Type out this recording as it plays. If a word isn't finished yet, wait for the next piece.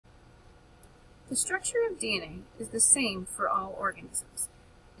The structure of DNA is the same for all organisms.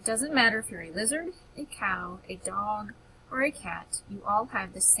 It doesn't matter if you're a lizard, a cow, a dog, or a cat, you all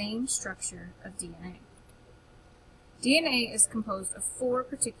have the same structure of DNA. DNA is composed of 4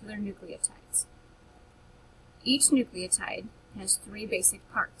 particular nucleotides. Each nucleotide has 3 basic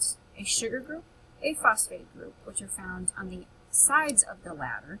parts: a sugar group, a phosphate group, which are found on the sides of the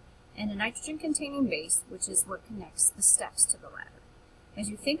ladder, and a nitrogen-containing base, which is what connects the steps to the ladder. As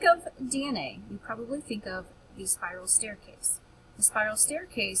you think of DNA, you probably think of the spiral staircase. The spiral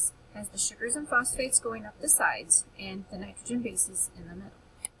staircase has the sugars and phosphates going up the sides and the nitrogen bases in the middle.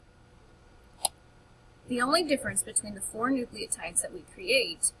 The only difference between the 4 nucleotides that we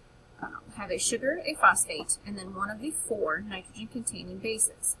create have a sugar, a phosphate, and then one of the 4 nitrogen-containing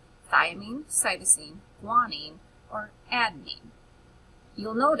bases: thymine, cytosine, guanine, or adenine.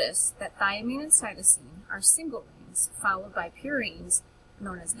 You'll notice that thymine and cytosine are single rings, followed by purines,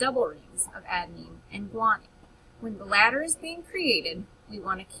 known as double rings, of adenine and guanine. When the ladder is being created, we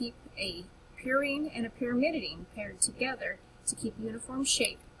want to keep a purine and a pyrimidine paired together to keep uniform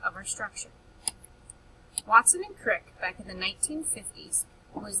shape of our structure. Watson and Crick, back in the 1950s,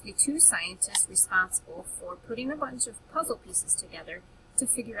 was the 2 scientists responsible for putting a bunch of puzzle pieces together to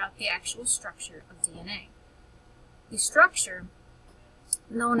figure out the actual structure of DNA. The structure,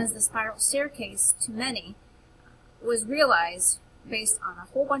 known as the spiral staircase to many, was realized based on a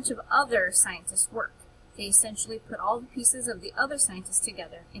whole bunch of other scientists' work. They essentially put all the pieces of the other scientists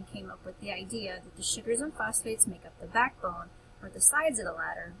together and came up with the idea that the sugars and phosphates make up the backbone or the sides of the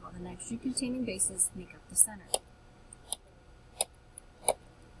ladder, while the nitrogen-containing bases make up the center.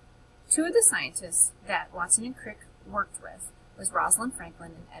 2 of the scientists that Watson and Crick worked with was Rosalind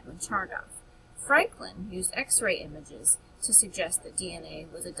Franklin and Edwin Chargaff. Franklin used X-ray images to suggest that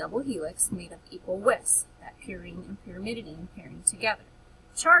DNA was a double helix made of equal widths, that purine and pyrimidine pairing together.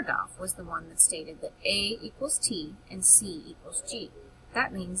 Chargaff was the one that stated that A equals T and C equals G.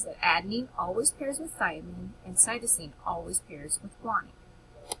 That means that adenine always pairs with thymine and cytosine always pairs with guanine.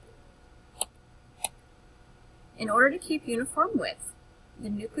 In order to keep uniform width, the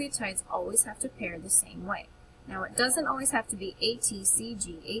nucleotides always have to pair the same way. Now, it doesn't always have to be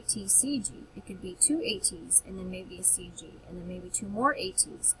ATCG, ATCG. It could be 2 ATs and then maybe a CG and then maybe 2 more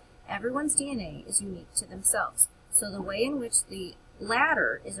ATs. Everyone's DNA is unique to themselves. So the way in which the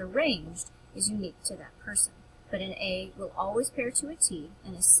ladder is arranged is unique to that person. But an A will always pair to a T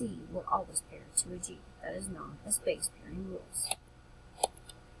and a C will always pair to a G. That is known as base pairing rules.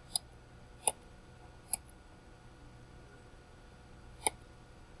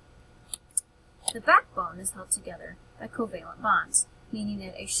 The backbone is held together by covalent bonds, meaning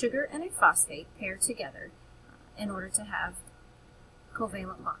that a sugar and a phosphate pair together in order to have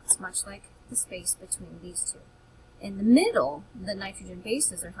covalent bonds, much like the space between these 2. In the middle, the nitrogen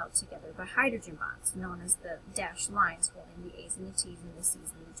bases are held together by hydrogen bonds, known as the dashed lines holding the A's and the T's and the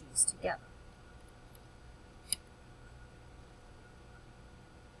C's and the G's together.